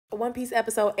One Piece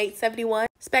episode 871.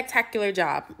 Spectacular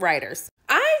job, writers.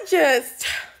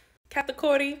 Captain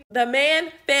Cordy, the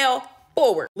man fell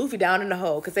forward. Luffy down in the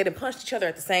hole because they done punched each other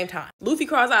at the same time. Luffy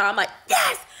crawls out. I'm like,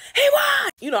 yes, he won.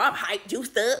 You know, I'm hyped,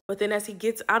 juiced up. But then as he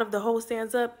gets out of the hole,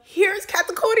 stands up, here's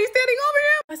Captain Cordy standing over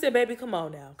him. I said, baby, come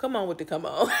on now. Come on with the come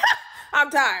on. I'm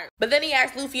tired. But then he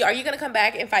asked Luffy, are you going to come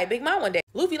back and fight Big Mom one day?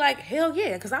 Luffy like, hell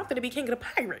yeah, because I'm finna be king of the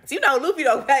pirates. You know, Luffy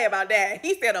don't play about that.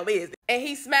 He said no business. And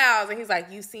he smiles and he's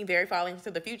like, you seem very falling into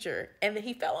the future. And then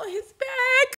he fell on his back.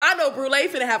 I know Brule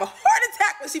finna have a heart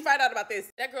attack when she find out about this.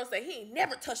 That girl said he ain't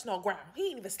never touched no ground. He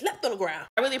ain't even slept on the ground.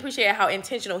 I really appreciate how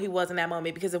intentional he was in that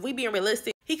moment, because if we being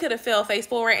realistic, he could have fell face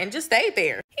forward and just stayed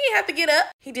there. He didn't have to get up.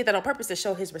 He did that on purpose to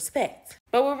show his respect.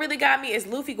 But what really got me is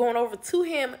Luffy going over to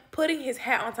him, putting his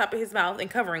hat on top of his mouth and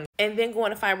covering, and then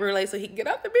going to find Brule so he can get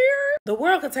out the mirror. The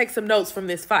world could take some notes from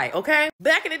this fight, okay?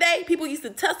 Back in the day, people used to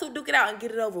tussle, duke it out, and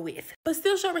get it over with. But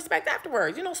still show respect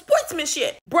afterwards. You know,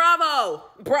 sportsmanship. Bravo.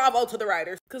 Bravo to the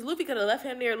writers. Because Luffy could have left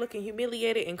him there looking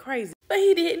humiliated and crazy. But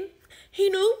he didn't. He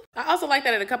knew. I also like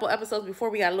that in a couple episodes before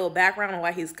we got a little background on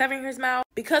why he's covering his mouth.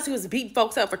 Because he was beating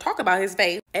folks up for talking about his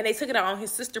face. And they took it out on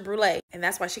his sister Brule. And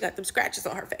that's why she got them scratches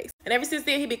on her face. And ever since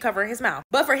then, he been covering his mouth.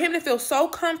 But for him to feel so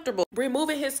comfortable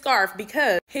removing his scarf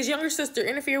because his younger sister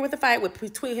interfered with the fight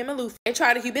between him and Luffy and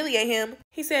tried to humiliate him,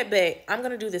 he said, babe, I'm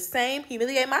going to do the same,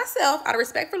 humiliate myself out of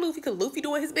respect for Luffy because Luffy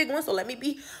doing his big one, so let me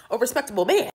be a respectable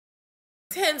man.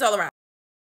 Tens all around.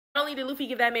 Not only did Luffy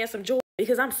give that man some joy,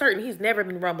 because I'm certain he's never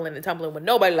been rumbling and tumbling with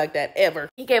nobody like that ever.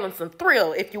 He gave him some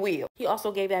thrill, if you will. He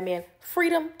also gave that man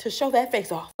freedom to show that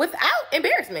face off without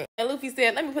embarrassment. And Luffy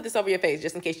said, let me put this over your face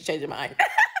just in case you change your mind.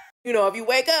 You know, if you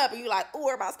wake up and you like, ooh,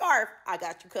 where's my scarf? I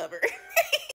got you covered.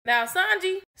 Now,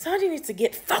 Sanji needs to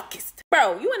get focused.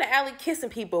 Bro, you in the alley kissing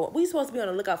people. We supposed to be on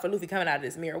the lookout for Luffy coming out of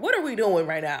this mirror. What are we doing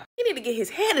right now? He need to get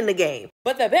his head in the game.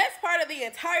 But the best part of the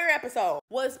entire episode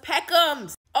was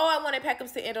Peckham's. Oh, I wanted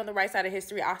Peckham's to end on the right side of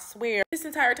history. I swear. This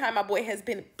entire time, my boy has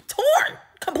been torn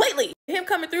completely. Him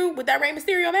coming through with that Rey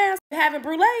Mysterio mask, having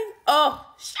Brule. Oh,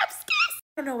 chef's kiss.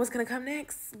 I don't know what's going to come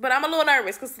next, but I'm a little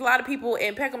nervous because a lot of people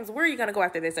in Peckham's, where are you going to go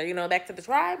after this? Are you back to the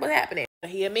tribe? What's happening?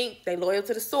 He and Mink, they loyal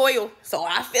to the soil, so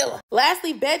I feel it.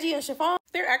 Lastly, Veggie and Chiffon,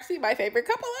 they're actually my favorite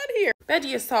couple on here.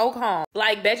 Veggie is so calm.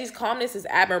 Like, Veggie's calmness is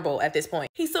admirable at this point.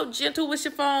 He's so gentle with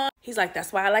Chiffon. He's like,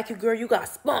 that's why I like you, girl. You got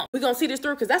spunk. We're going to see this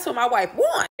through because that's what my wife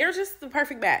wants. They're just the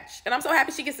perfect match. And I'm so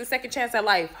happy she gets a second chance at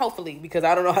life, hopefully, because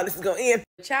I don't know how this is going to end.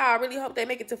 Child, I really hope they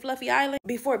make it to Fluffy Island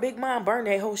before Big Mom burn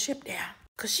their whole ship down.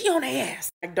 Because she on their ass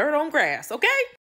like dirt on grass, okay?